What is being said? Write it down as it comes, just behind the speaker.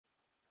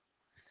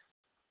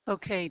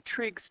Okay,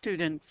 Trig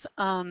students,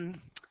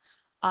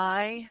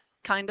 I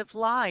kind of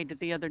lied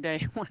the other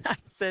day when I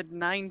said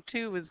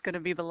 9.2 is going to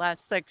be the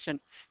last section.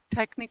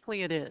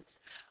 Technically it is,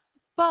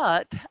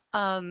 but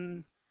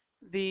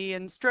the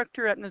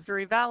instructor at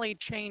Missouri Valley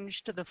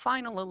changed the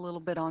final a little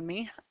bit on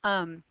me.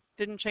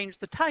 Didn't change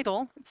the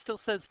title. It still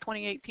says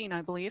 2018,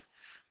 I believe,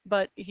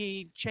 but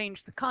he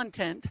changed the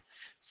content.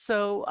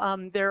 So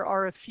there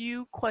are a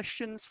few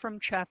questions from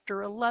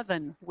chapter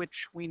 11,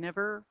 which we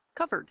never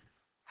covered.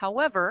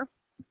 However,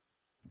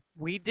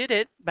 we did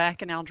it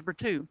back in Algebra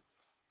 2.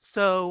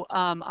 So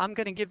I'm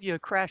going to give you a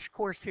crash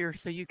course here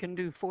so you can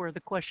do 4 of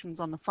the questions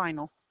on the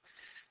final.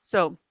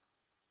 So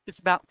it's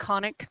about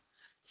conic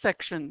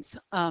sections.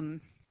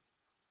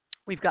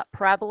 We've got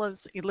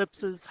parabolas,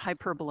 ellipses,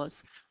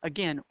 hyperbolas.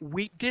 Again,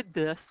 we did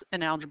this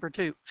in Algebra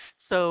 2.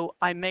 So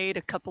I made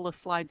a couple of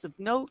slides of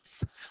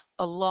notes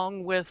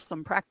along with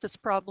some practice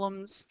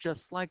problems,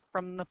 just like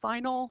from the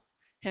final.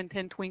 Hint,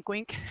 hint, wink,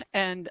 wink.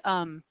 And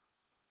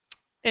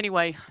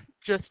anyway,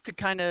 just to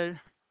kind of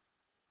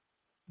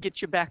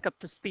get you back up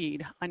to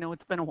speed. I know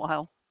it's been a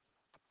while,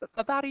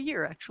 about a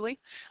year actually.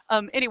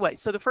 Anyway,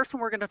 so the first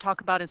one we're going to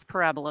talk about is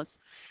parabolas.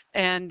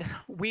 And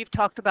we've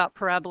talked about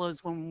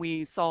parabolas when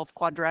we solve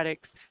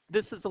quadratics.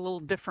 This is a little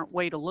different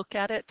way to look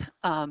at it.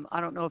 I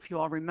don't know if you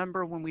all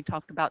remember when we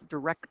talked about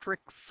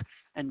directrix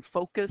and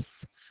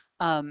focus.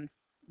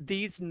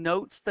 These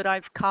notes that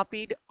I've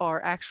copied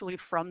are actually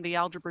from the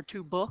Algebra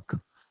 2 book.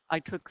 I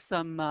took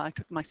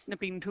my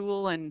snipping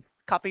tool and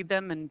copied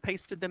them and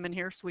pasted them in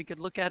here so we could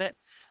look at it.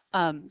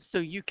 So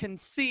you can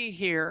see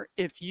here,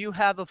 if you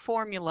have a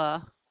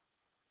formula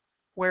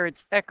where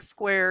it's x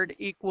squared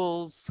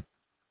equals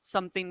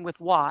something with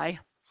y,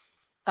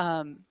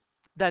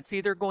 that's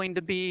either going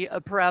to be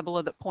a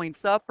parabola that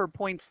points up or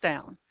points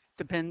down.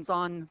 Depends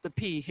on the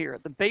p here.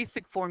 The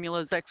basic formula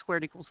is x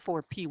squared equals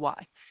 4py.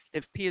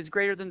 If p is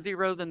greater than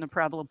 0, then the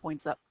parabola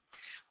points up.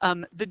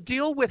 The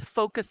deal with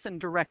focus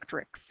and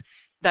directrix,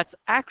 that's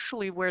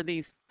actually where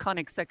these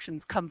conic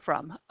sections come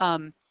from.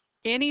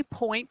 Any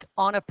point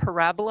on a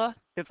parabola,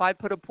 if I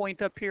put a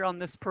point up here on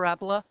this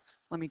parabola,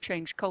 let me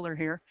change color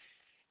here,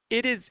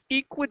 it is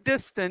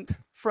equidistant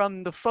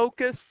from the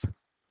focus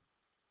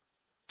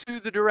to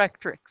the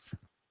directrix,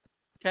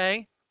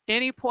 okay?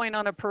 Any point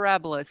on a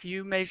parabola, if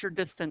you measure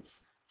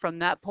distance from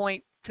that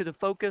point to the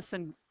focus,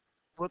 and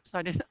whoops,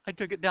 I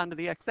took it down to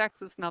the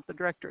x-axis, not the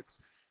directrix,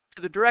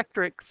 to the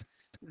directrix,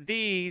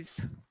 these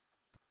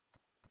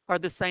are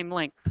the same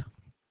length.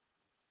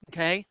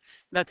 Okay,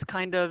 that's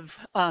kind of,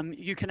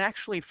 you can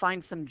actually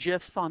find some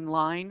GIFs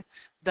online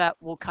that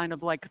will kind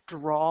of like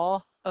draw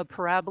a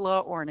parabola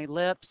or an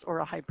ellipse or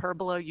a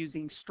hyperbola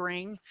using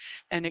string,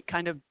 and it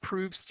kind of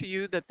proves to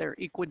you that they're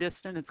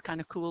equidistant. It's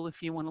kind of cool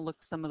if you want to look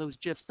some of those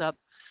GIFs up.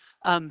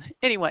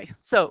 Anyway,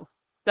 so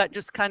that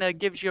just kind of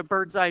gives you a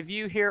bird's eye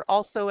view here.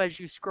 Also, as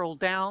you scroll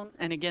down,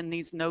 and again,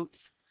 these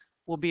notes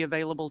will be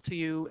available to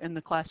you in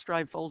the class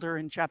drive folder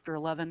in chapter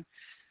 11.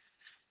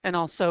 And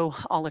also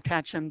I'll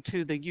attach them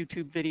to the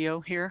YouTube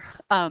video here.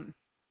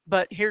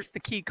 But here's the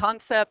key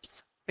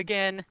concepts.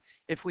 Again,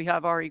 if we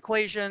have our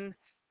equation,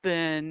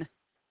 then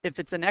if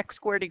it's an x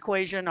squared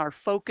equation, our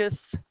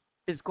focus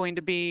is going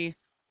to be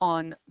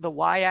on the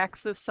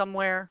y-axis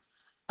somewhere.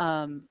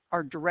 Our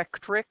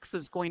directrix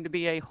is going to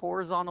be a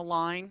horizontal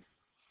line,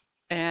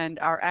 and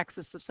our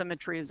axis of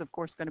symmetry is of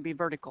course going to be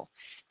vertical.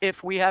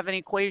 If we have an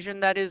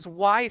equation that is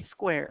y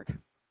squared,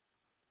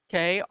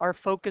 okay, our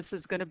focus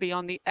is going to be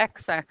on the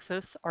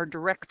x-axis, our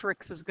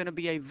directrix is going to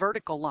be a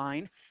vertical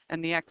line,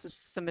 and the axis of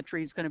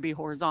symmetry is going to be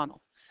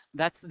horizontal.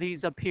 That's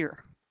these up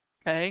here,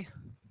 okay?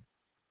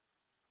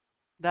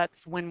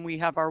 That's when we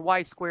have our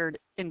y squared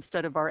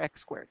instead of our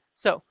x squared.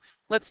 So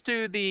let's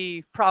do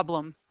the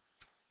problem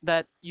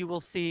that you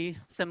will see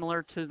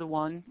similar to the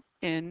one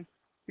in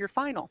your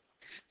final.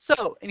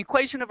 So an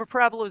equation of a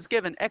parabola is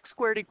given, x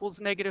squared equals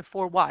negative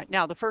 4y.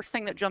 Now, the first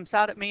thing that jumps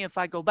out at me if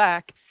I go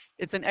back,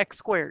 it's an x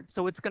squared.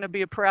 So it's going to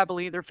be a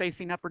parabola either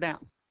facing up or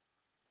down.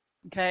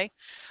 Okay,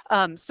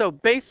 so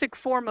basic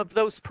form of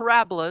those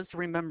parabolas,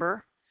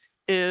 remember,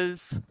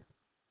 is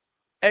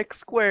x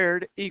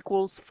squared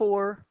equals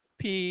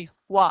 4py.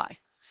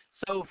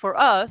 So for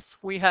us,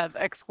 we have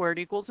x squared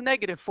equals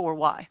negative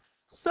 4y.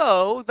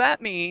 So that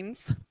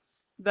means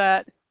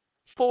that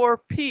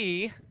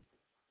 4p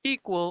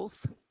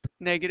equals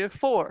negative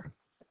 4.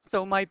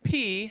 So my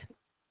p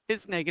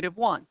is negative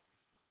 1.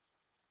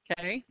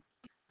 Okay,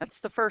 that's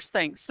the first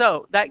thing.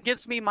 So that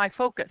gives me my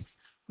focus.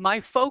 My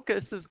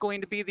focus is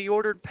going to be the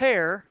ordered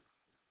pair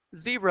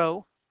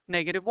 0,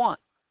 negative 1.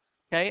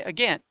 Okay,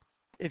 again,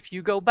 if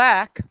you go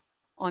back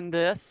on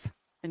this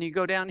and you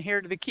go down here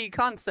to the key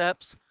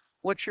concepts,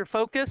 what's your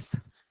focus?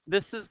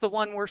 This is the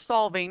one we're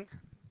solving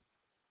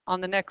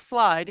on the next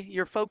slide.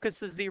 Your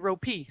focus is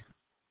 0p.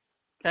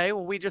 Okay,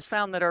 well, we just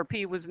found that our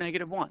p was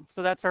negative 1,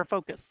 so that's our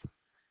focus.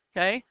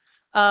 Okay,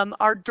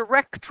 our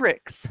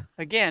directrix,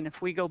 again,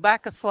 if we go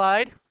back a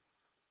slide,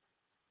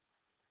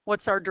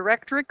 what's our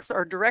directrix?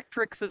 Our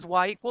directrix is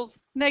y equals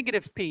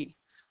negative p.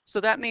 So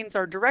that means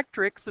our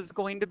directrix is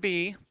going to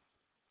be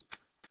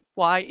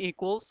y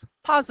equals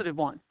positive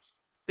 1.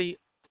 It's the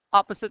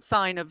opposite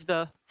sign of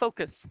the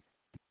focus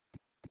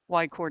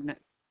y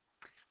coordinate.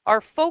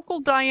 Our focal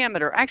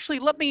diameter, actually,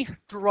 let me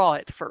draw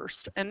it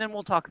first, and then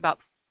we'll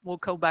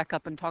go back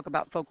up and talk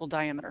about focal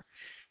diameter.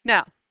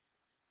 Now,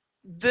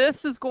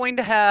 this is going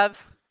to have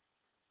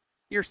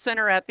your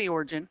center at the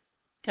origin,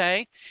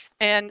 okay?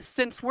 And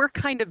since we're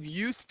kind of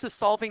used to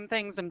solving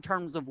things in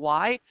terms of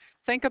y,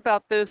 think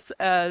about this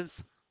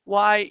as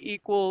y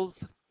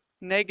equals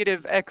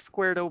negative x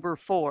squared over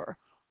 4,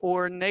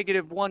 or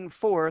negative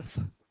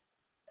 1/4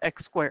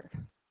 x squared,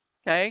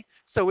 okay?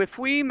 So if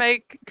we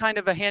make kind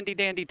of a handy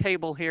dandy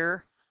table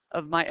here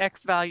of my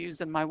x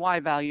values and my y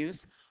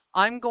values,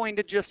 I'm going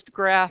to just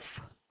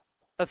graph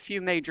a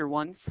few major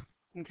ones,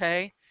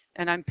 okay?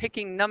 And I'm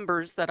picking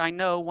numbers that I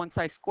know once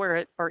I square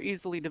it are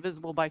easily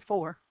divisible by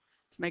 4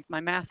 to make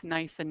my math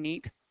nice and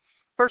neat.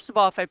 First of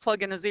all, if I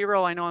plug in a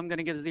 0, I know I'm going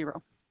to get a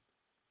 0.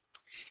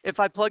 If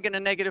I plug in a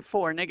negative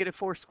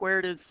 4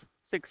 squared is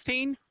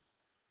 16,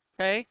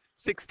 okay?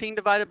 16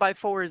 divided by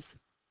 4 is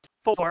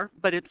 4,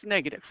 but it's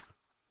negative.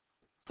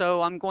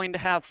 So I'm going to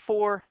have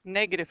 4,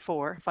 negative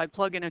 4. If I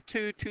plug in a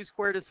 2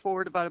 squared is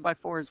 4, divided by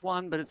 4 is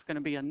 1, but it's going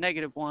to be a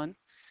negative 1.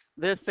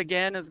 This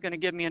again is going to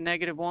give me a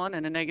negative 1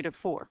 and a negative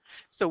 4.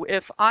 So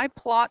if I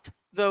plot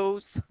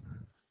those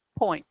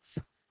points,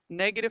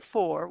 negative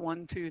 4,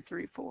 1, 2,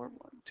 3, 4, 1,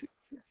 2,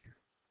 3.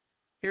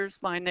 Here's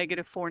my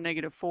negative 4,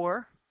 negative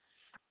 4,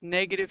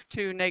 negative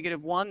 2,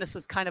 negative 1. This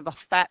is kind of a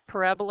fat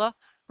parabola.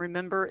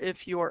 Remember,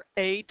 if your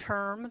a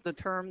term, the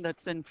term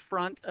that's in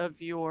front of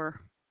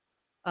your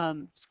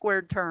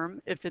squared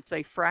term, if it's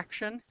a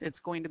fraction, it's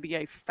going to be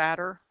a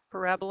fatter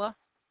parabola.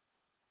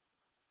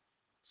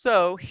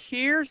 So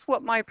here's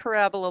what my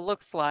parabola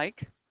looks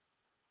like,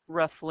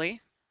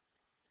 roughly,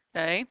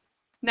 okay?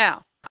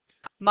 Now,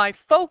 my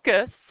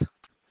focus,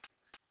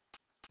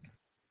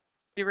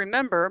 you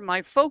remember,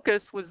 my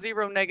focus was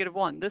 0, negative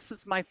 1. This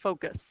is my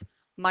focus.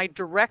 My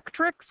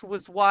directrix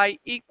was y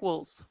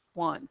equals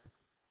 1.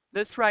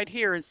 This right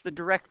here is the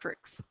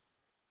directrix,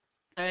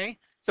 okay?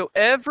 So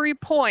every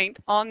point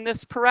on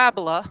this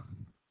parabola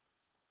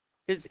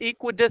is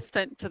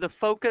equidistant to the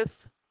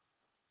focus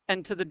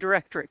and to the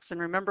directrix.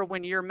 And remember,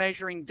 when you're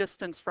measuring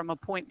distance from a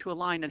point to a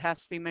line, it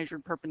has to be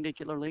measured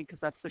perpendicularly because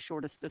that's the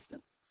shortest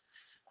distance.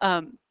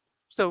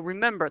 So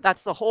remember,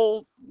 that's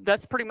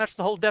pretty much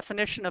the whole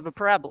definition of a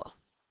parabola.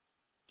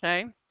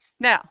 Okay.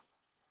 Now,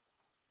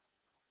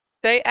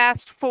 they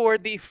asked for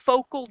the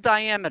focal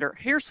diameter.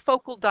 Here's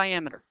focal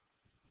diameter.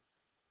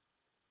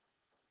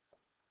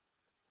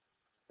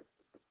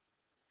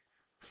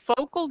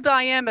 Focal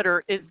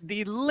diameter is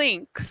the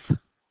length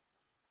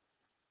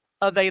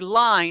of a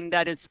line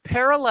that is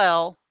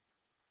parallel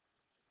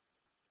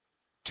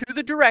to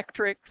the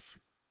directrix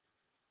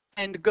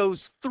and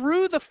goes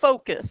through the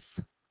focus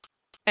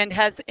and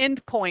has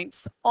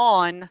endpoints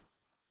on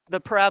the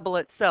parabola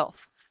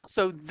itself.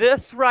 So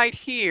this right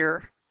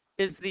here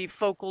is the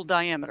focal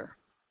diameter.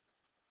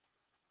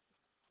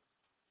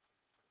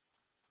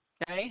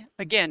 Okay,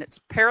 again, it's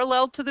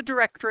parallel to the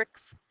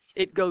directrix.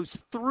 It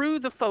goes through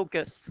the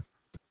focus,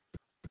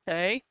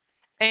 okay,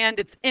 and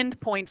its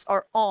endpoints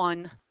are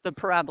on the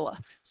parabola.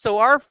 So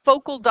our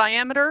focal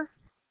diameter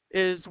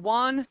is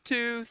 1,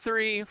 2,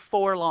 3,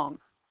 4 long.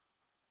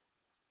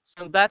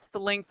 So that's the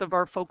length of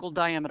our focal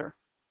diameter.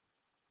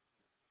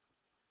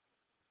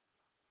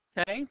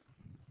 Okay.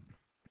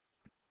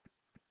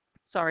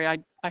 Sorry,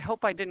 I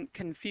hope I didn't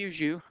confuse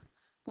you.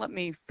 Let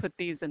me put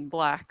these in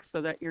black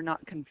so that you're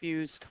not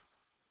confused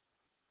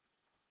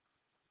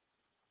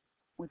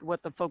with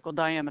what the focal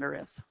diameter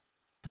is.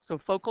 So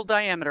focal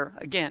diameter,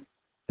 again,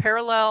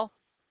 parallel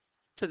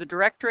to the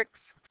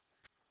directrix,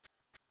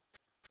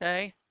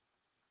 okay,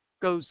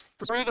 goes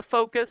through the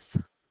focus,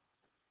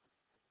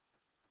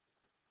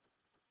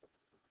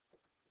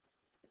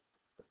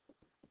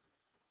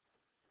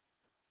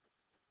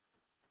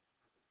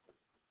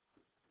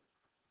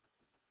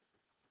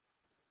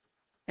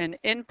 and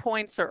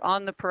endpoints are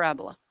on the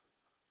parabola.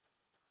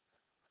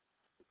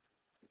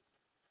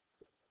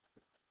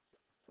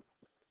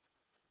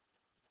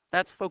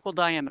 That's focal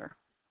diameter,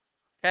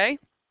 okay?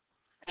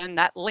 And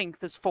that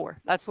length is 4.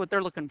 That's what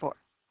they're looking for.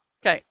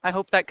 Okay, I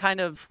hope that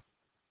kind of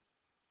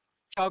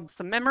jogs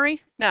some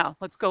memory. Now,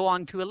 let's go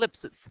on to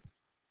ellipses.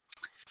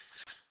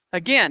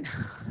 Again,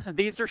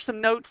 these are some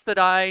notes that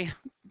I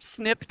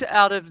snipped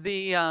out of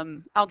the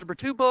Algebra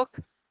 2 book.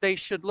 They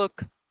should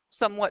look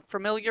somewhat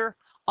familiar.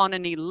 On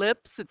an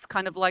ellipse, it's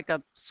kind of like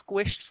a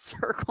squished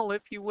circle,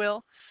 if you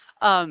will.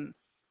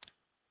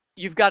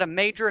 You've got a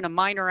major and a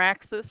minor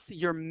axis.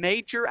 Your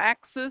major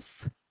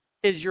axis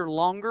is your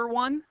longer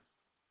one.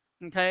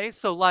 Okay,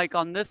 so like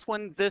on this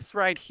one, this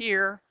right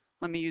here,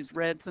 let me use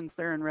red since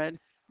they're in red.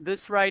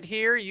 This right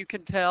here, you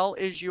can tell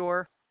is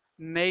your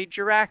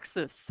major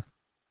axis.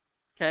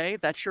 Okay,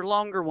 that's your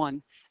longer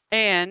one.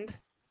 And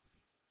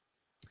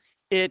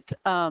it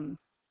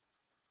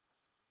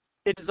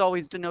is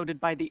always denoted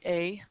by the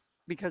A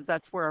because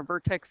that's where our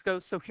vertex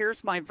goes. So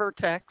here's my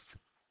vertex,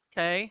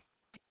 okay?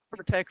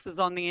 vertex is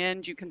on the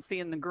end. You can see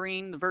in the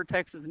green, the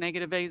vertex is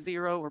negative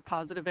A0 or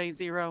positive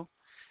A0.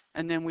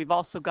 And then we've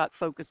also got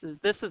focuses.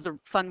 This is a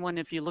fun one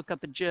if you look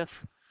up a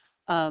GIF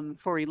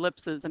for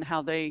ellipses and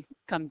how they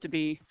come to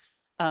be.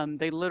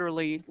 They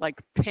literally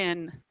like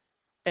pin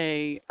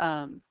the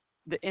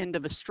end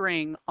of a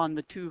string on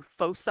the two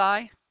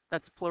foci.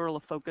 That's plural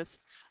of focus.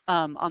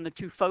 On the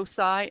two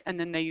foci, and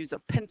then they use a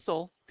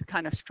pencil to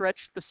kind of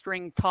stretch the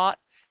string taut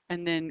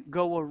and then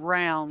go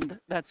around.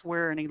 That's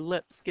where an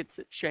ellipse gets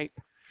its shape.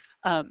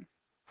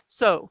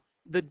 So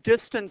the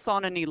distance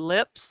on an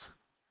ellipse,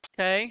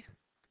 okay,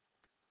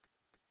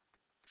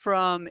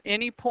 from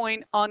any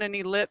point on an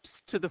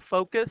ellipse to the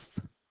focus,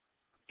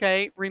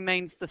 okay,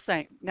 remains the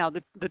same. Now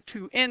the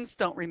two ends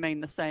don't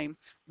remain the same,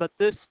 but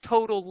this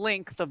total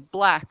length of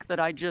black that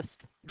I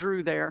just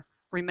drew there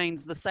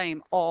remains the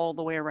same all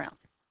the way around.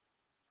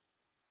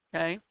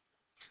 Okay,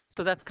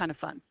 so that's kind of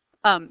fun.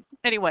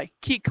 Anyway,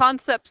 key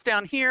concepts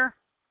down here.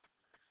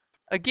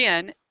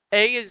 Again,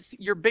 A is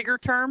your bigger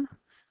term.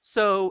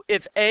 So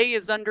if A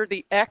is under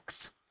the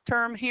X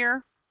term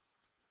here,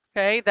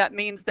 okay, that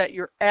means that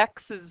your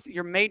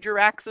major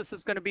axis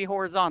is going to be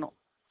horizontal.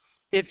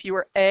 If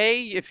your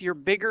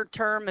bigger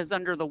term is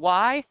under the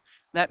Y,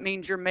 that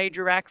means your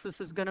major axis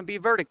is going to be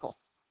vertical.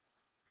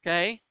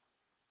 Okay.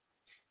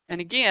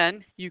 And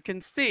again, you can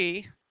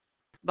see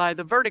by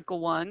the vertical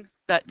one,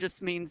 that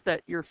just means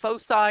that your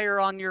foci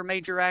are on your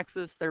major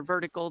axis. They're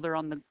vertical. They're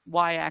on the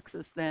Y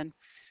axis then.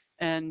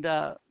 And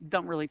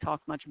don't really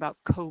talk much about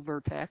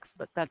covertex,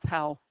 but that's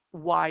how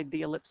wide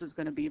the ellipse is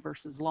going to be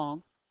versus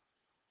long.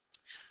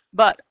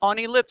 But on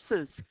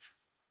ellipses,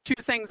 two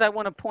things I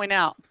want to point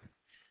out.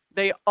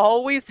 They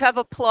always have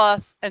a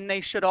plus and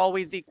they should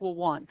always equal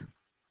 1.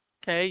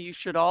 Okay, you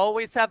should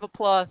always have a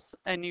plus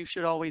and you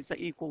should always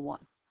equal 1.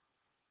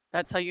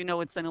 That's how you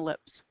know it's an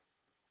ellipse.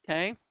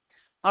 Okay,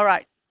 all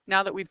right,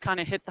 now that we've kind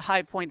of hit the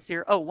high points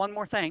here. Oh, one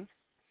more thing.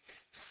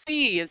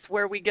 C is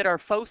where we get our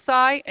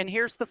foci, and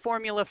here's the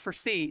formula for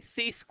C.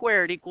 C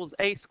squared equals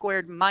A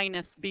squared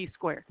minus B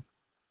squared.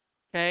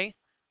 Okay,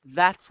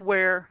 that's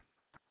where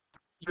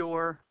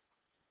your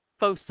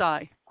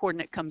foci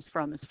coordinate comes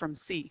from, is from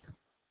C.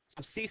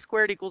 So C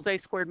squared equals A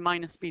squared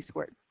minus B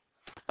squared.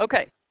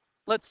 Okay,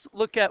 let's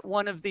look at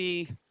one of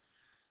the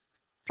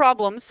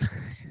problems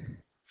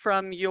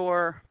from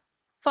your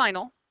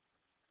final.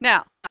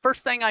 Now,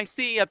 first thing I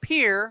see up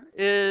here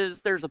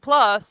is there's a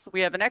plus. We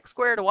have an x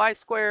squared, a y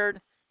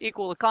squared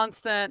equal a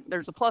constant.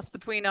 There's a plus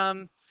between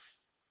them.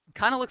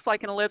 Kind of looks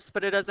like an ellipse,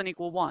 but it doesn't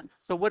equal 1.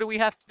 So what do we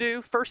have to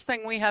do? First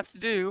thing we have to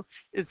do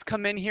is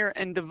come in here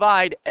and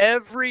divide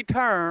every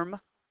term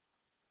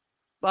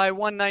by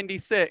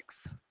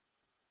 196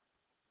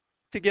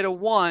 to get a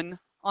 1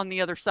 on the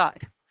other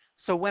side.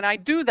 So when I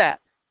do that,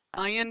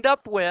 I end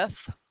up with,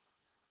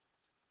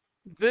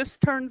 this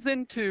turns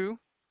into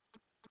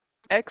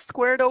x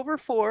squared over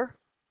 4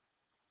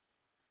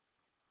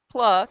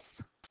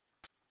 plus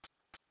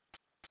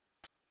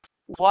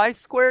y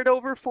squared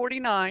over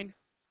 49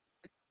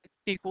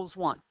 equals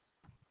 1.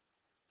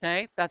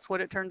 Okay, that's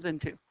what it turns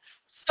into.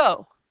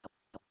 So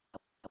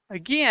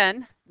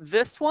again,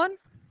 this one,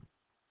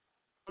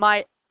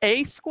 my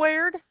a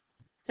squared,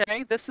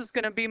 okay, this is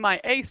going to be my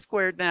a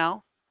squared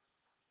now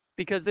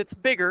because it's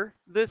bigger.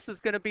 This is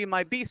going to be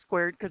my b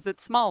squared because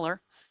it's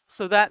smaller.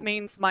 So that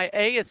means my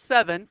a is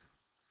 7.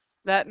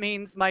 That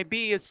means my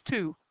b is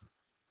 2.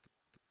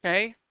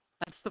 Okay,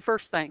 that's the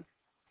first thing.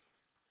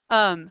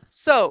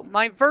 So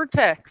my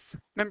vertex,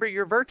 remember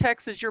your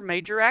vertex is your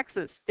major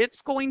axis.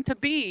 It's going to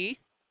be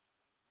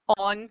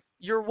on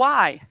your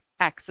y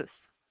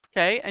axis.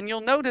 Okay, and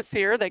you'll notice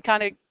here they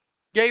kind of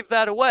gave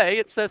that away.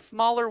 It says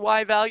smaller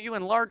y value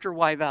and larger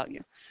y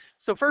value.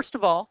 So first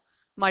of all,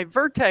 my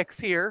vertex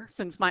here,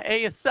 since my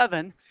a is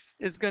 7,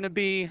 is going to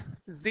be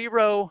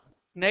 0,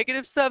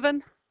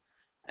 -7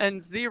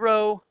 and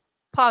 0,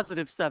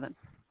 +7.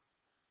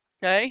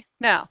 Okay,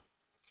 now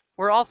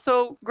we're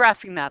also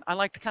graphing that. I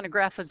like to kind of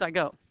graph as I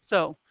go.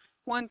 So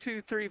 1,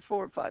 2, 3,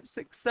 4, 5,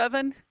 6,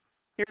 7.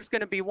 Here's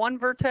going to be one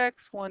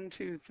vertex. 1,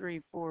 2,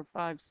 3, 4,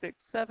 5,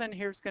 6, 7.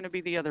 Here's going to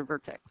be the other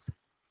vertex.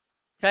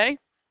 Okay,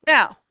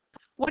 now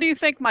what do you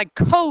think my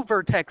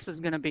co-vertex is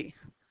going to be?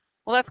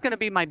 Well, that's going to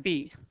be my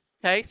B.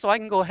 Okay, so I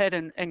can go ahead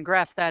and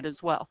graph that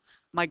as well.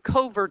 My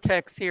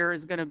co-vertex here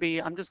is going to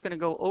be, I'm just going to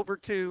go over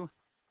 2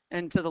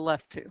 and to the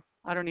left 2.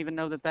 I don't even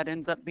know that that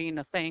ends up being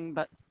a thing,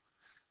 but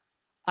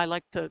I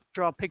like to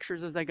draw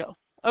pictures as I go.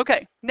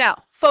 Okay,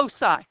 now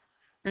foci.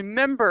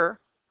 Remember,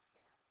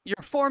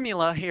 your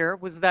formula here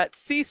was that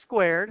c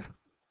squared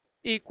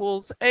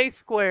equals a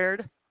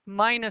squared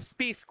minus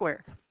b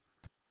squared.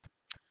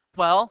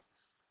 Well,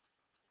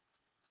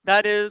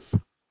 that is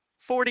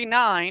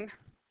 49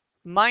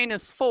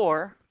 minus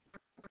 4,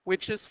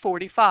 which is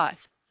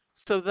 45.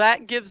 So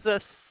that gives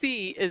us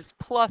c is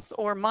plus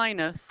or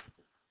minus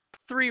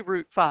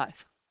 3√5.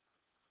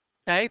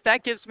 Okay,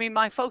 that gives me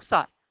my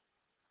foci.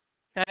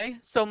 Okay,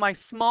 so my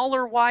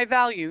smaller y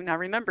value, now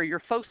remember your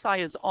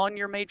foci is on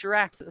your major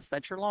axis,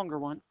 that's your longer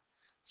one.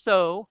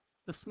 So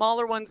the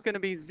smaller one's going to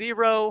be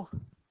 0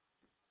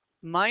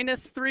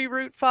 minus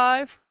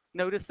 3√5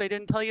 Notice they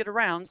didn't tell you to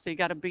round, so you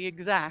got to be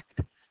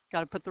exact.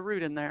 Got to put the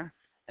root in there.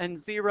 And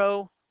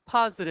 0,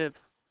 positive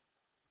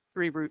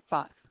 3 root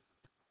 5.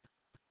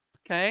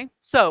 Okay,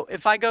 so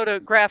if I go to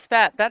graph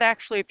that, that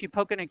actually, if you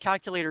poke in a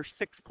calculator,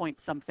 6 point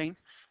something.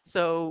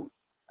 So,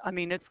 I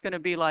mean, it's going to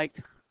be like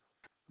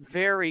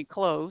very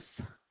close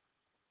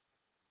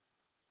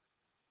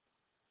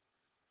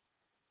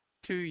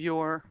to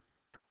your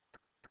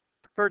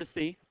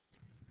vertices.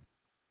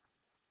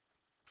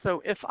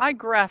 So if I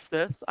graph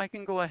this, I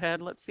can go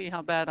ahead. Let's see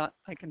how bad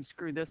I can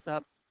screw this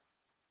up.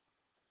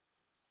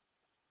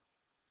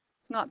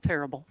 It's not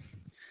terrible.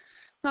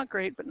 Not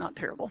great, but not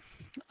terrible.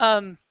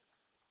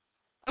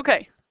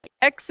 Okay,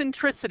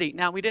 eccentricity.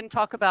 Now, we didn't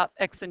talk about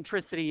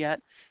eccentricity yet.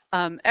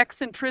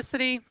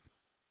 Eccentricity,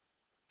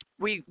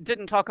 we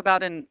didn't talk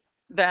about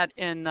that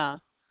in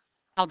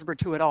Algebra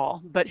 2 at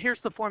all, but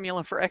here's the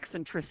formula for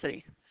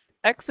eccentricity.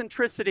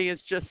 Eccentricity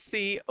is just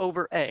C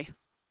over A.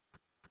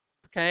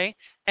 Okay,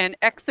 and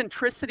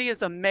eccentricity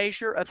is a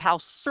measure of how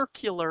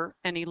circular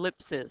an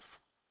ellipse is.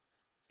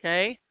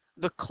 Okay,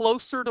 the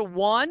closer to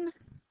 1,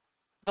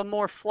 the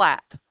more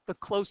flat. The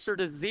closer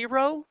to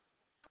 0,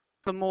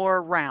 the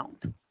more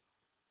round.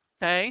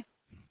 Okay.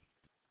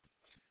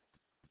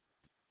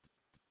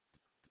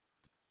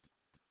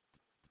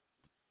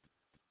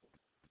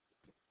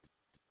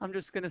 I'm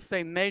just going to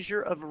say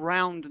measure of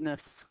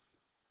roundness.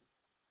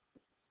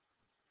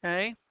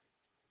 Okay.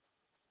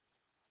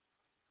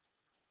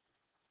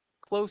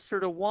 Closer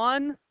to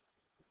 1,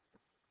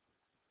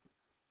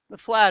 the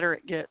flatter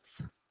it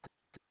gets.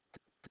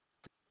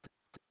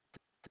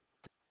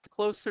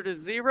 Closer to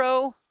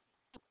 0,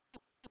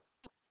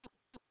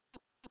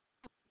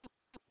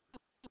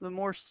 the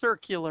more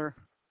circular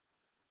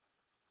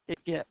it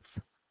gets.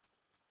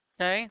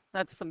 Okay,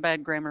 that's some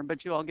bad grammar,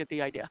 but you all get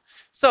the idea.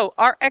 So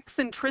our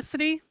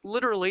eccentricity,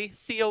 literally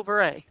C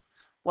over A.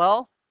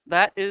 Well,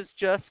 that is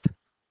just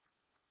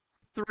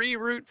 3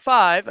 root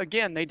 5.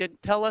 Again, they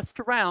didn't tell us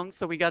to round,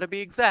 so we got to be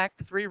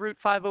exact. 3 root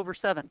 5 over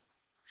 7.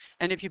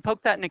 And if you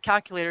poke that in a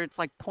calculator, it's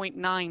like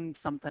 0.9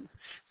 something.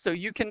 So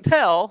you can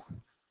tell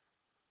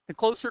the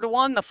closer to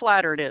 1, the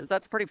flatter it is.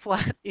 That's a pretty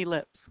flat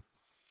ellipse.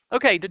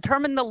 Okay,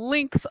 determine the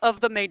length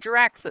of the major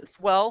axis.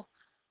 Well,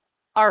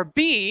 our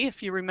B,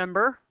 if you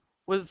remember,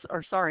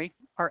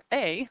 our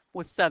A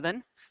was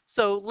 7.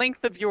 So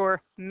length of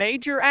your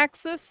major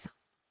axis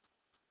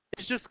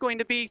is just going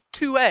to be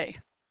 2A.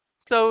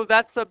 So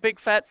that's a big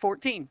fat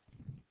 14.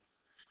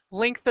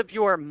 Length of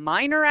your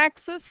minor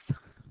axis,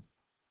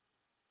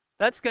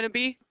 that's going to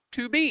be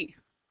 2B.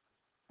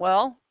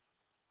 Well,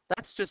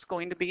 that's just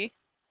going to be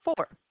 4.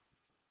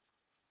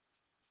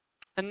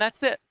 And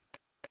that's it.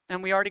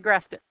 And we already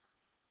graphed it.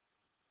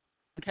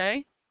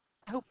 Okay,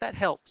 I hope that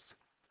helps.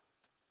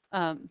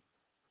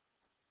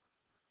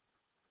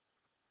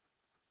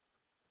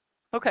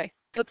 Okay,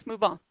 let's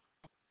move on.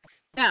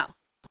 Now,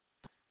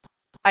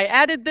 I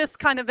added this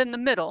kind of in the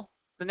middle.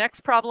 The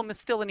next problem is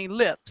still an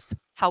ellipse.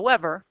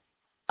 However,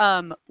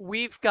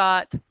 we've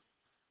got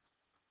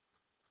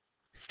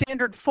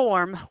standard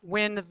form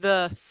when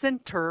the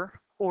center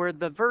or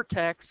the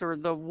vertex or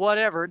the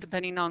whatever,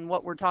 depending on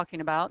what we're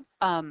talking about,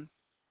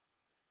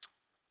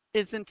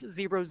 isn't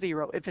 0,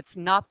 0, if it's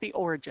not the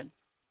origin.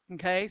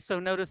 Okay, so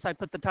notice I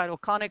put the title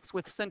Conics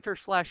with center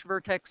 /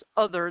 vertex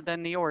other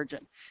than the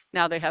origin.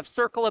 Now they have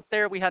circle up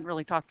there. We hadn't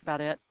really talked about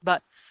it,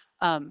 but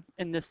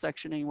in this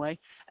section anyway.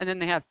 And then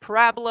they have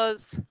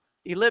parabolas,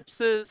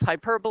 ellipses,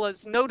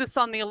 hyperbolas. Notice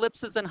on the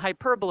ellipses and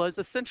hyperbolas,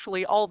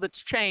 essentially all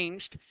that's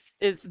changed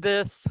is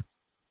this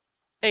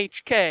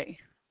HK,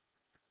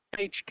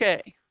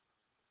 HK,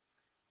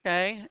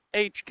 okay,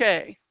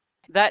 HK.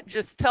 That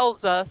just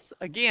tells us,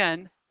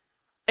 again,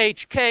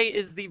 HK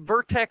is the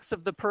vertex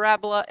of the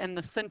parabola and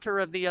the center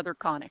of the other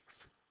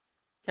conics,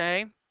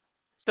 okay?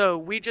 So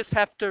we just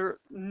have to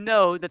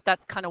know that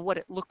that's kind of what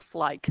it looks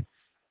like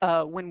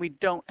when we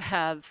don't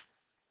have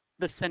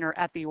the center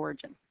at the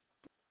origin.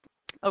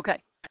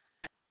 Okay,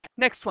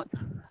 next one.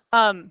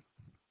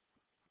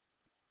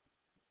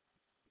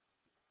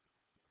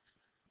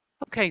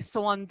 Okay,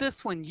 so on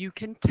this one, you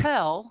can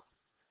tell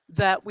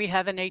that we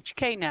have an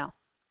HK now.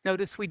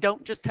 Notice we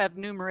don't just have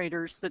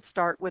numerators that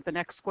start with an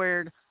x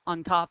squared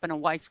on top and a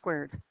y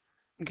squared.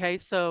 Okay,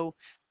 so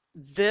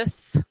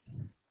this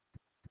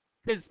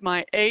is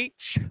my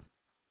H,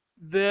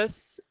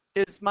 this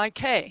is my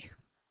K.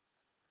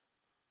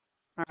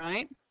 All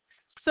right,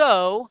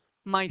 so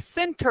my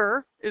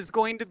center is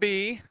going to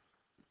be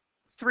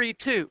 3,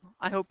 2.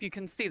 I hope you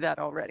can see that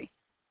already.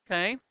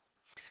 Okay,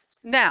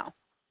 now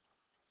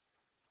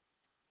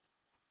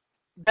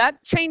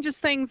that changes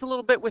things a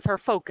little bit with our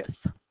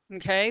focus.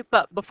 Okay,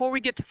 but before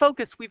we get to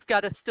focus, we've got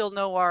to still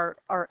know our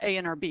A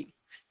and our B.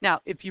 Now,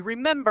 if you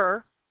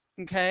remember,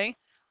 okay,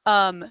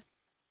 in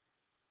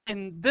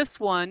this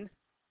one,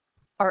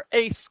 our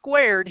A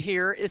squared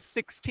here is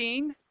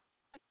 16.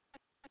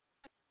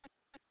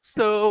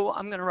 So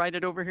I'm going to write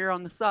it over here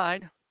on the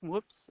side.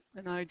 Whoops,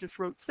 and I just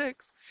wrote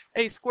 6.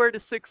 A squared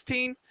is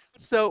 16.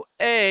 So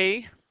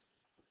A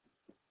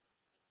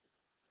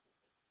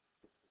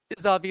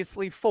is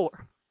obviously 4.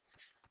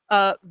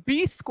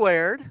 b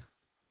squared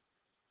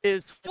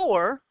is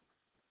 4,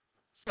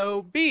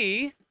 so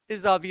b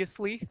is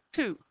obviously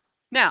 2.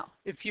 Now,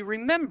 if you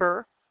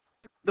remember,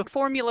 the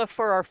formula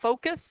for our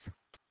focus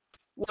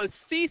was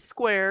c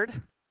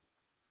squared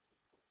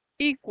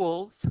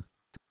equals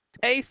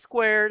a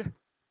squared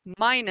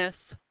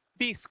minus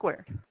b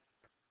squared.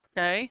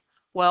 Okay,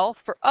 well,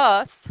 for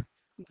us,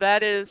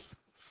 that is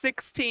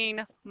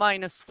 16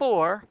 minus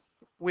 4,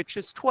 which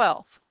is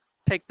 12.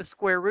 Take the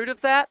square root of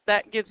that.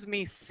 That gives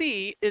me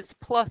c is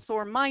plus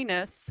or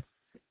minus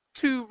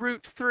 2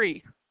 root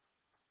 3.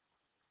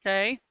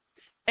 Okay,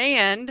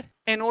 and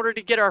in order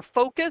to get our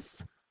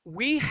focus,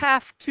 we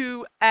have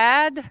to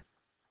add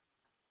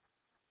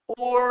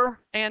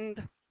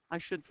and I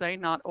should say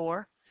not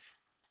or,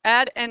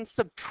 add and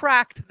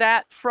subtract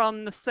that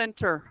from the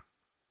center.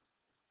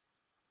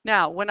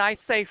 Now, when I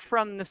say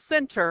from the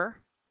center,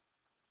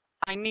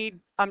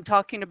 I'm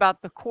talking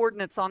about the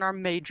coordinates on our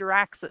major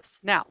axis.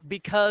 Now,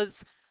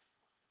 because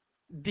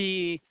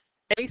the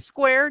a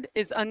squared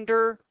is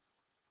under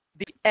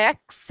the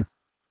x,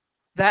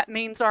 that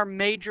means our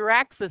major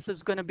axis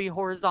is going to be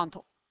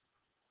horizontal.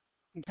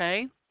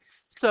 Okay,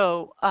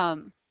 so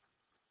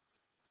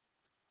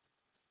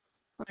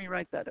let me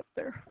write that up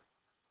there.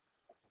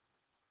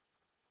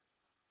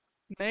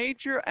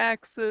 Major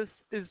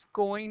axis is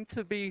going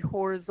to be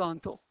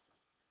horizontal.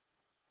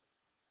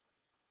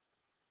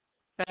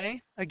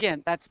 Okay,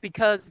 again, that's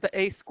because the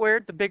a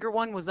squared, the bigger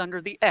one, was under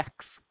the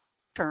x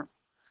term.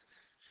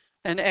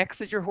 And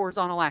x is your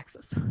horizontal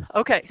axis.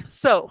 Okay,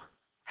 so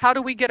how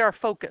do we get our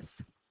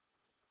focus?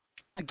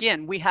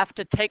 Again, we have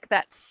to take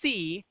that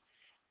c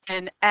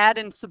and add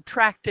and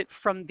subtract it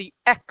from the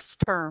x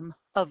term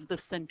of the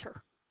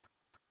center.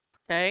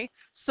 Okay,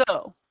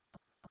 so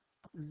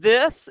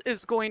this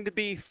is going to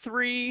be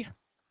 3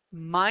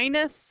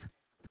 minus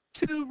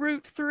 2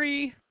 root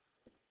 3,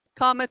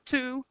 comma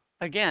 2.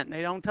 Again,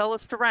 they don't tell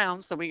us to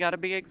round, so we got to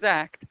be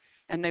exact.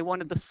 And they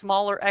wanted the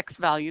smaller x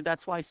value.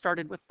 That's why I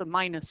started with the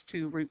minus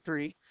 2 root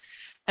 3.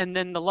 And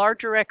then the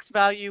larger x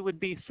value would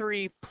be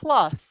 3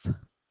 plus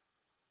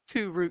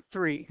 2 root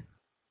 3,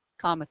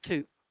 comma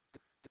 2.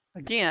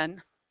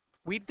 Again,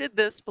 we did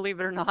this, believe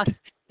it or not,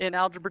 in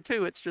Algebra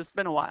 2. It's just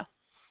been a while.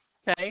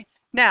 Okay,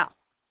 now,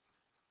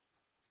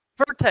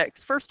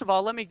 vertex. First of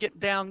all, let me get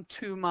down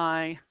to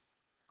my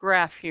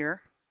graph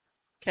here.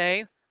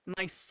 Okay,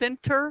 my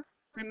center,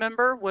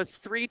 remember, was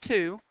 3,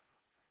 2.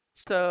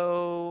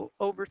 So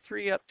over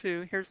 3 up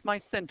 2, here's my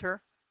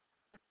center.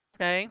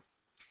 Okay,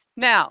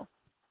 now,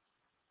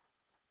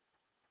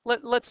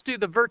 let's do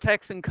the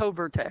vertex and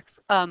co-vertex.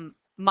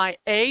 My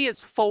A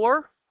is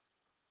 4.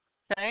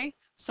 Okay,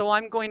 so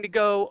I'm going to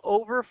go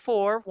over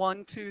 4,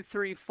 1, 2,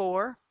 3,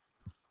 4.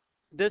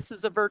 This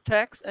is a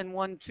vertex, and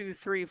 1, 2,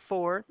 3,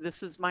 4.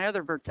 This is my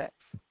other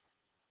vertex.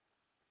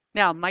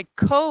 Now, my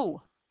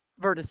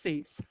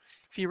co-vertices.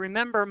 If you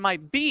remember, my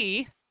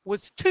B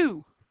was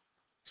 2.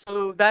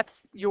 So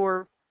that's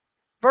your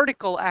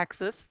vertical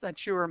axis.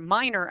 That's your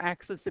minor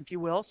axis, if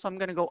you will. So I'm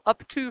going to go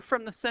up 2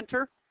 from the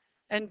center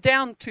and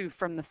down 2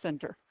 from the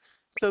center.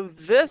 So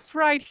this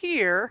right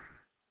here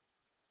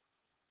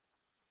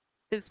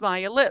is my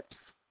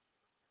ellipse.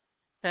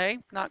 Okay,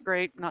 not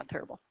great, not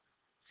terrible.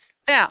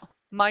 Now,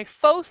 my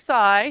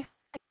foci,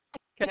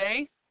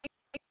 okay,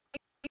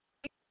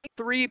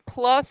 3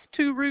 plus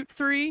 2 root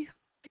 3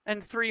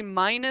 and 3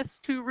 minus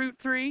 2 root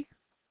 3,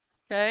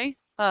 okay?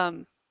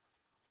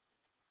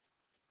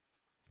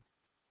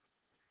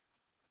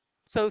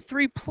 So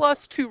 3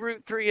 plus 2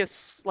 root 3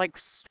 is like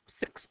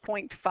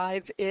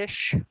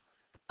 6.5-ish.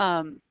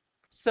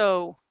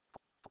 So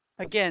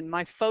again,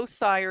 my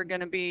foci are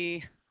going to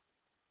be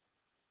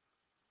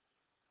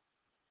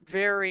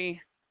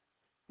very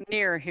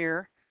near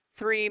here.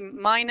 3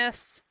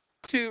 minus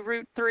 2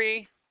 root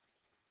 3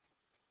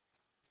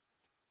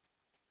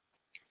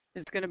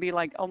 is going to be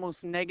like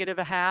almost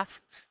 -0.5.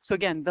 So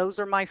again, those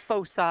are my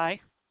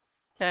foci.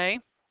 Okay.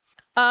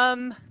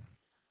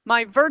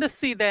 My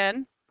vertice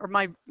then, or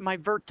my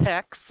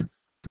vertex,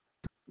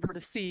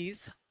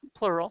 vertices,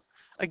 plural.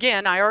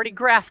 Again, I already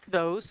graphed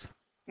those.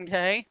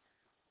 Okay.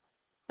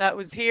 That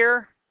was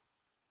here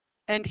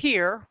and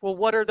here. Well,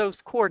 what are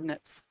those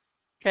coordinates?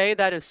 Okay,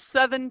 that is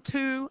 7,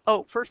 2.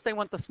 Oh, first they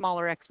want the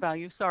smaller x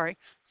value, sorry.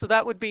 So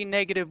that would be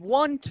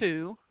 -1,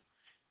 2.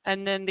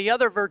 And then the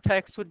other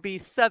vertex would be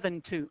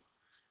 7, 2.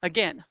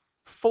 Again,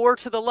 4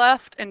 to the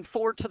left and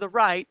 4 to the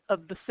right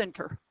of the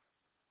center,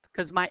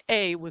 because my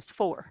A was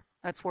 4.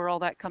 That's where all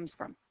that comes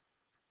from.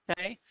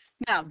 Okay,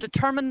 now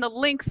determine the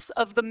lengths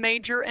of the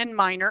major and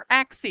minor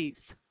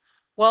axes.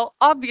 Well,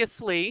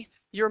 obviously,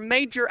 your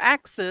major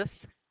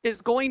axis is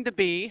going to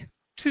be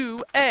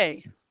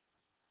 2A.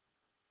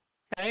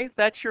 Okay,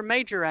 that's your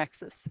major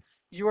axis.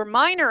 Your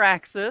minor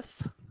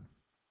axis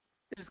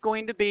is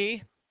going to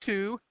be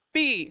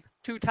 2B,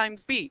 2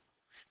 times B.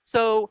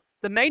 So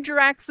the major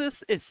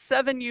axis is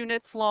 7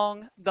 units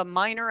long. The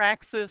minor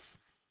axis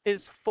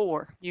is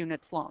 4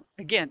 units long.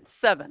 Again,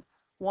 7.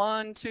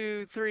 1,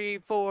 2, 3,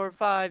 4,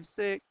 5,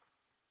 6.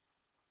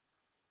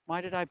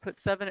 Why did I put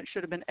 7? It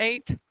should have been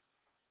 8.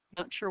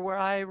 Not sure where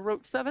I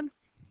wrote 7.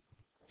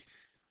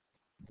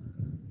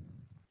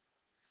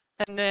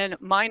 And then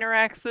minor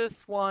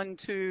axis, 1,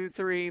 2,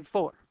 3,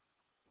 4.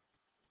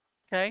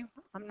 Okay,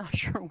 I'm not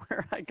sure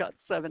where I got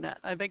 7 at.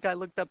 I think I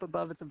looked up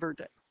above at the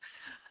vertex.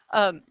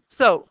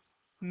 So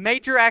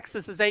major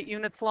axis is 8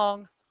 units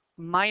long.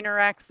 Minor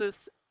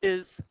axis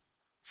is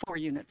 4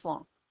 units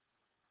long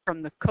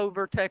from the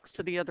co-vertex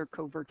to the other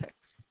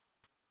co-vertex.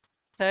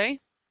 Okay,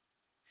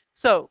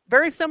 so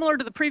very similar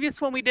to the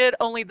previous one we did,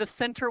 only the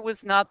center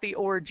was not the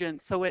origin.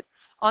 So it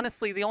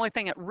honestly, the only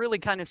thing it really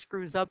kind of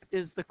screws up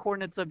is the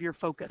coordinates of your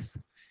focus.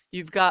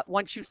 You've got,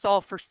 once you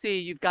solve for C,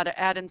 you've got to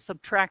add and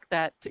subtract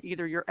that to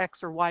either your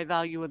X or Y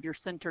value of your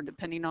center,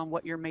 depending on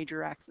what your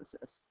major axis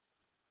is.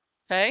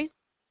 Okay,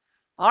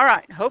 all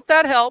right, hope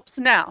that helps.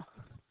 Now,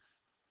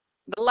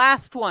 the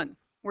last one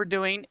we're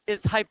doing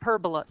is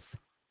hyperbolas.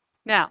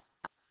 Now,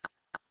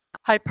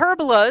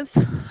 hyperbolas,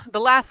 the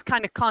last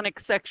kind of conic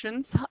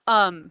sections,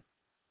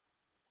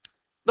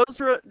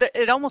 those are,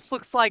 it almost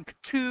looks like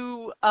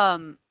two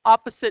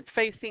opposite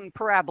facing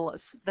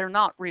parabolas. They're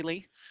not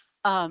really,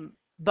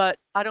 but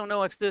I don't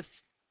know if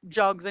this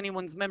jogs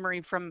anyone's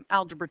memory from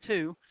Algebra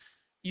 2.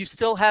 You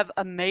still have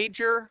a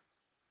major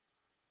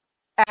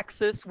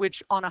axis,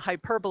 which on a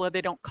hyperbola,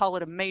 they don't call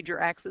it a major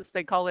axis.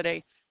 They call it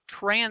a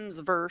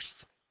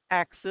transverse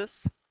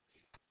axis,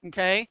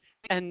 okay?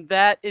 And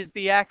that is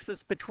the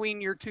axis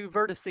between your two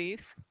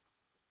vertices,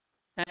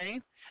 okay?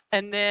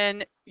 And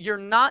then you're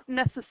not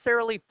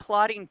necessarily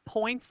plotting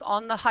points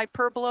on the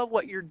hyperbola.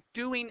 What you're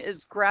doing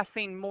is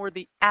graphing more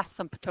the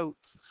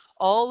asymptotes.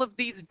 All of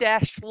these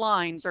dashed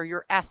lines are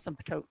your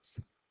asymptotes,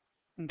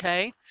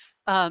 okay?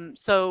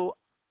 So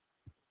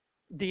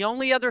the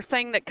only other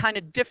thing that kind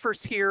of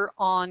differs here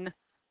on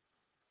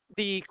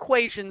the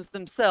equations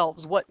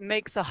themselves, what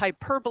makes a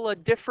hyperbola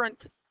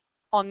different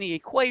on the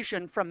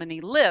equation from an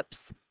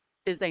ellipse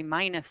is a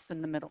minus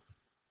in the middle,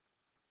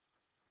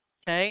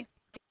 okay?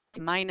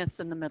 Minus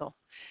in the middle.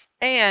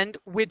 And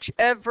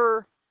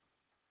whichever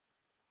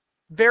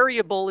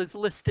variable is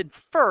listed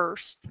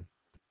first,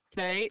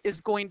 okay, is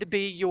going to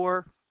be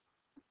your,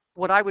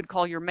 what I would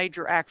call your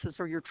major axis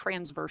or your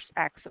transverse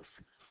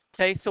axis.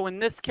 Okay, so in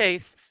this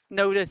case,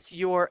 notice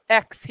your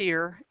X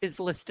here is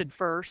listed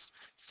first,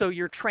 so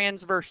your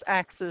transverse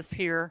axis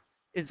here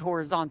is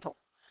horizontal.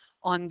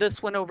 On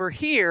this one over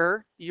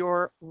here,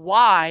 your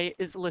Y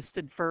is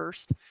listed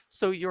first,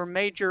 so your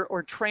major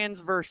or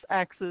transverse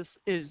axis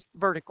is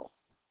vertical.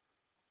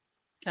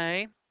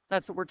 Okay,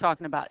 that's what we're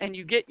talking about. And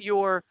you get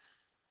your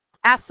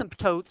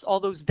asymptotes,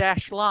 all those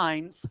dashed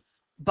lines,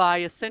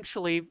 by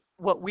essentially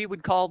what we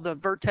would call the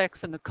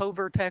vertex and the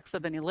co-vertex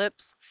of an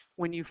ellipse.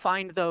 When you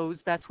find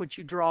those, that's what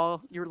you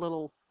draw your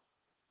little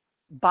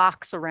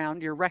box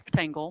around, your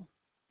rectangle,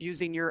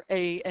 using your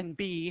A and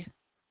B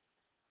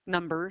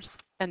numbers,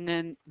 and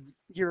then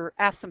your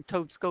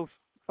asymptotes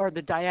are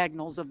the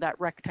diagonals of that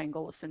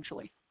rectangle,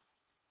 essentially.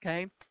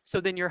 Okay,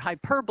 so then your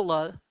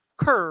hyperbola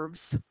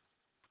curves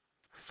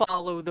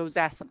follow those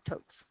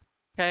asymptotes.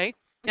 Okay,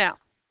 now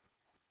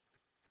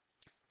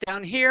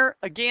down here,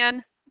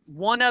 again,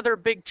 one other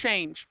big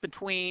change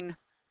between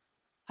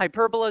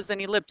hyperbolas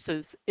and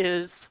ellipses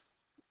is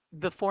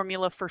the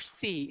formula for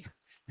C.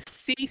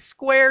 C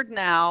squared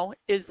now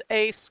is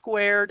A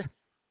squared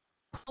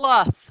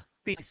plus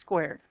B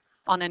squared.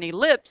 On an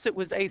ellipse, it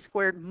was A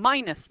squared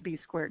minus B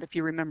squared, if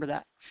you remember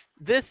that.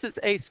 This is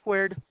A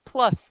squared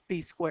plus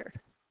B squared.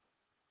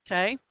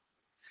 Okay,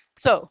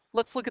 so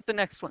let's look at the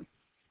next one.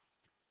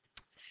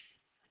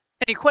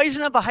 An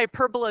equation of a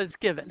hyperbola is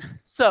given.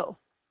 So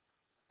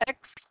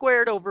x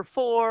squared over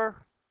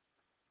 4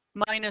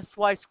 minus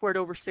y squared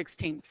over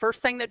 16.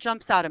 First thing that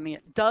jumps out at me,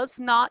 it does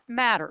not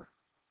matter.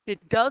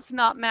 It does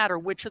not matter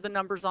which of the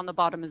numbers on the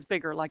bottom is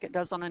bigger, like it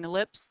does on an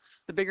ellipse.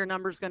 The bigger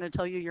number is going to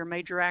tell you your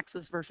major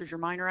axis versus your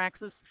minor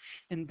axis.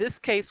 In this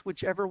case,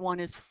 whichever one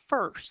is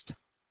first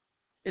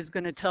is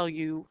going to tell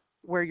you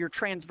where your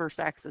transverse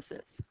axis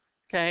is.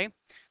 Okay,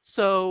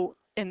 so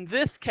in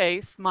this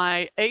case,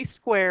 my a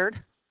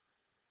squared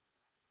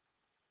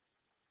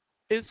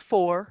is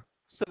 4,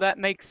 so that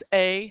makes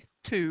a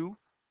 2,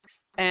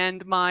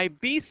 and my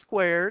b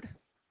squared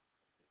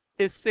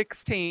is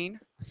 16,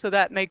 so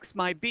that makes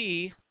my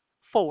b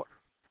 4.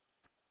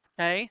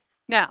 Okay,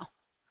 now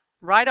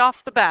right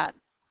off the bat,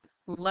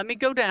 let me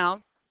go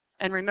down,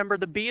 and remember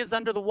the b is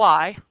under the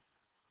y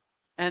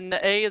and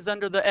the a is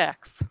under the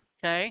x.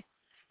 Okay,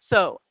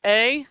 so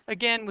a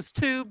again was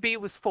 2, b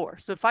was 4.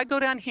 So if I go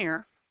down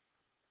here,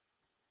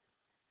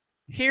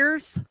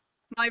 here's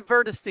my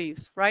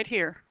vertices right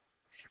here,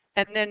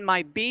 and then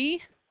my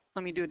b,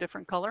 let me do a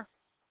different color.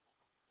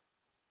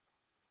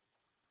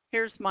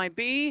 Here's my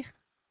b.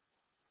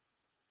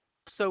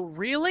 So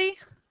really,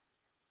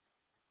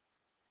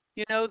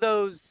 you know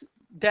those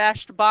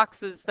dashed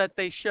boxes that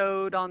they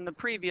showed on the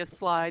previous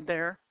slide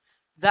there,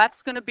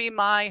 that's going to be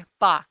my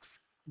box.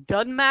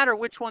 Doesn't matter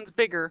which one's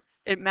bigger.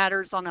 It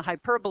matters on a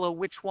hyperbola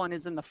which one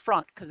is in the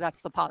front, because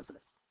that's the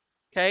positive.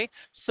 Okay,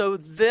 so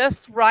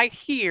this right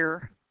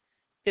here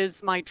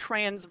is my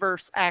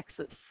transverse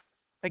axis.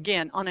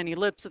 Again, on an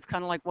ellipse, it's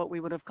kind of like what we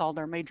would have called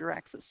our major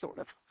axis, sort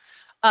of.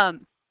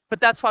 But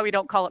that's why we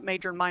don't call it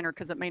major and minor,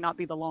 because it may not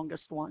be the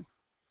longest one.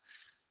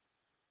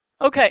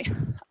 Okay,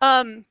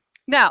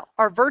 now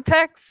our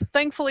vertex,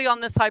 thankfully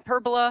on this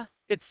hyperbola,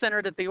 it's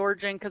centered at the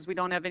origin because we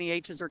don't have any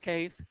h's or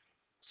k's.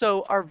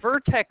 So our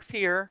vertex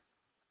here,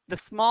 the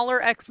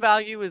smaller x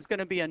value is going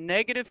to be a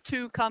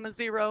 -2,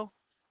 0.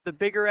 The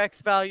bigger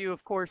x value,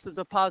 of course, is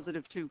a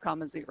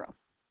 +2, 0.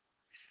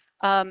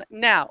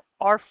 Now,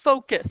 our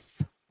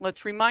focus.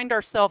 Let's remind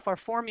ourselves our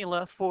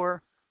formula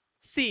for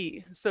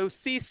c. So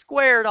c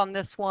squared on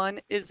this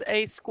one is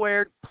a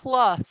squared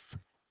plus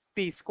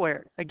b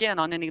squared. Again,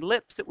 on an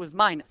ellipse, it was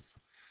minus.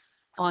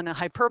 On a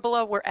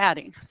hyperbola, we're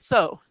adding.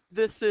 So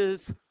this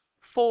is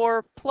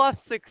 4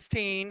 plus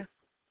 16,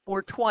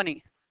 or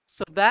 20.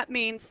 So that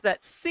means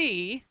that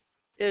c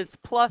is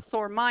plus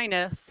or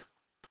minus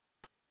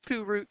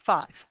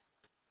 2√5.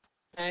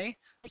 Okay,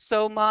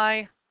 so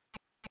my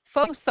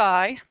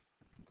foci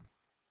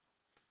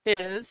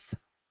is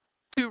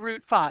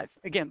 2√5.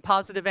 Again,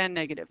 positive and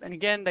negative. And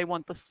again, they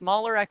want the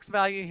smaller x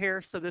value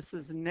here. So this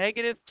is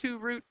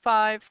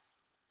 -2√5,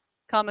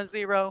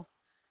 0.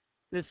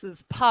 This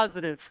is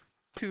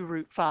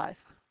 +2√5,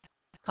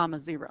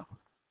 0.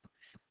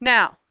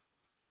 Now,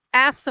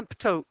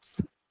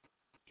 asymptotes.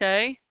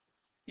 Okay,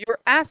 your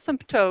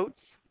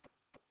asymptotes,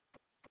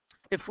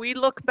 if we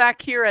look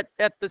back here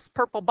at this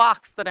purple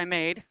box that I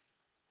made,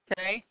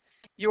 okay,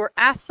 your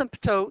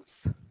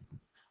asymptotes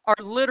are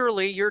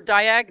literally your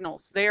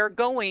diagonals. They are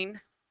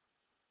going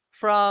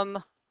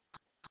from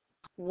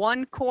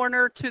one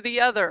corner to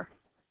the other.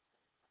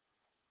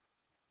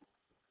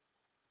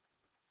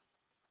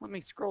 Let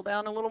me scroll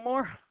down a little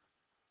more.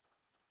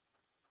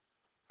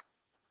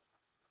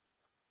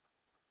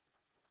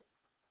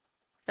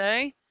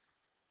 Okay,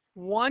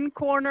 one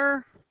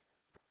corner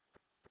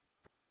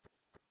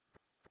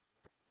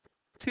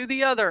to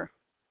the other.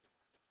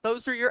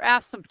 Those are your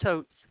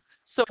asymptotes.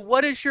 So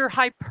what does your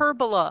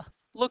hyperbola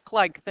look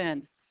like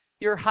then?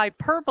 Your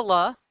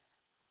hyperbola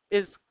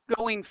is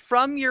going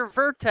from your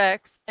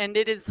vertex and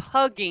it is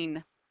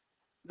hugging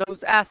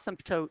those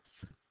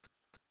asymptotes.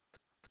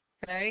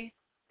 Okay,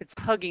 it's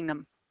hugging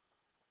them.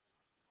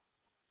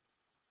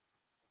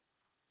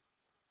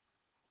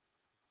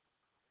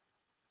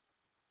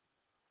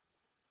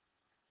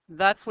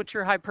 That's what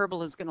your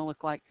hyperbola is going to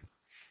look like.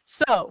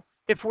 So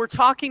if we're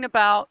talking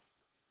about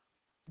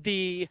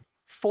the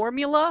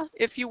formula,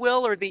 if you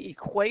will, or the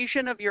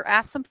equation of your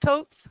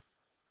asymptotes,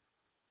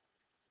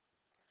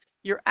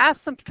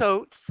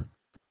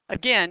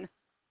 again,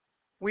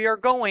 we are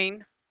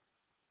going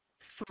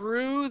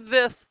through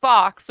this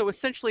box. So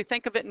essentially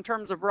think of it in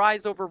terms of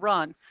rise over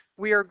run.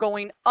 We are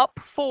going up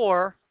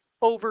 4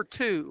 over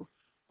 2,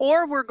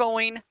 or we're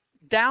going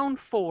down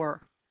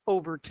 4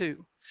 over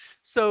 2.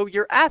 So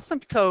your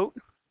asymptote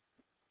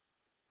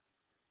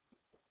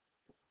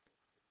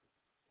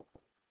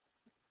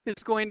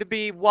is going to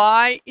be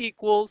y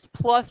equals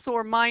plus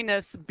or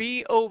minus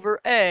b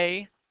over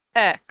a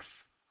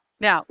x.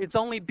 Now, it's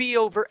only b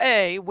over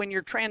a when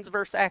your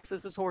transverse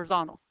axis is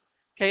horizontal.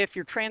 Okay, if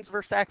your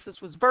transverse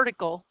axis was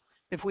vertical,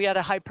 if we had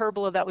a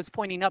hyperbola that was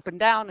pointing up and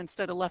down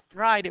instead of left and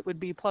right, it would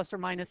be plus or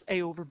minus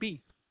a over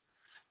b.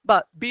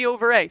 But b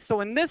over a.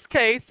 So in this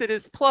case, it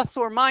is plus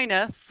or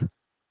minus,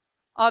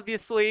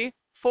 obviously,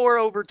 4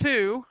 over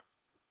 2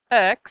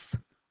 x,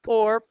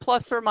 or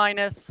plus or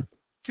minus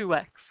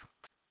 2x.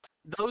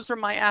 Those are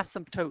my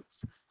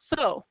asymptotes.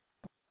 So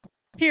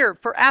here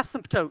for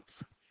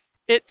asymptotes,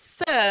 it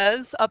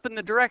says up in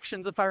the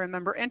directions, if I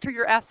remember, enter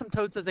your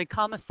asymptotes as a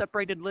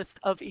comma-separated list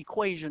of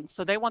equations.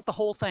 So they want the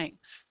whole thing.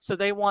 So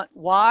they want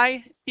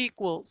y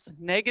equals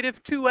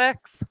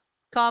 -2x,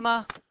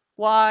 comma,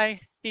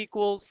 y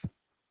equals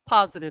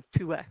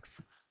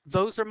 +2x.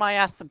 Those are my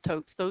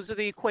asymptotes. Those are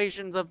the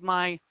equations of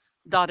my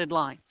dotted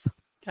lines.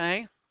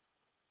 Okay.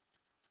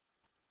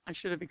 I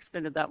should have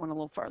extended that one a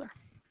little farther,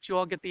 but you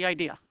all get the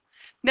idea.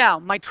 Now,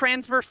 my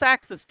transverse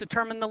axis,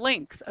 determine the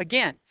length.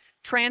 Again,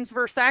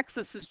 transverse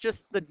axis is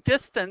just the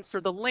distance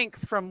or the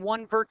length from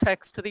one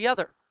vertex to the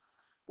other.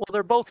 Well,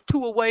 they're both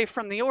 2 away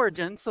from the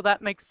origin, so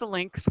that makes the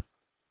length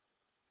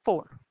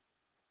 4.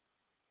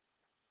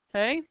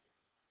 Okay?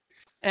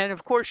 And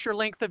of course, your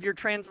length of your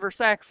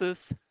transverse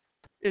axis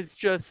is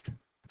just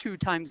 2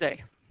 times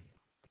a,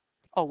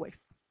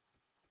 always.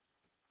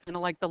 And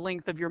like the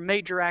length of your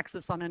major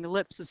axis on an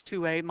ellipse is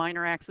 2a,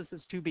 minor axis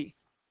is 2b.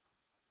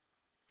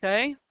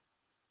 Okay?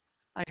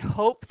 I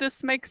hope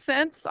this makes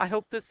sense. I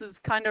hope this is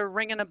kind of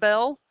ringing a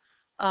bell.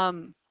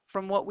 From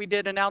what we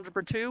did in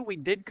Algebra 2, we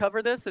did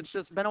cover this. It's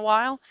just been a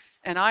while.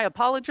 And I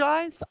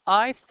apologize.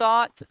 I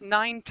thought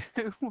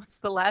 9.2 was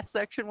the last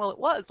section. Well, it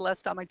was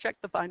last time I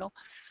checked the final.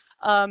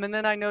 And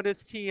then I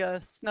noticed he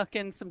snuck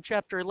in some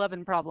Chapter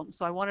 11 problems.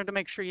 So I wanted to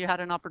make sure you had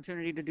an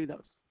opportunity to do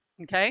those.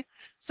 Okay?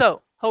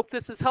 So hope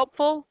this is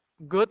helpful.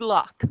 Good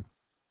luck.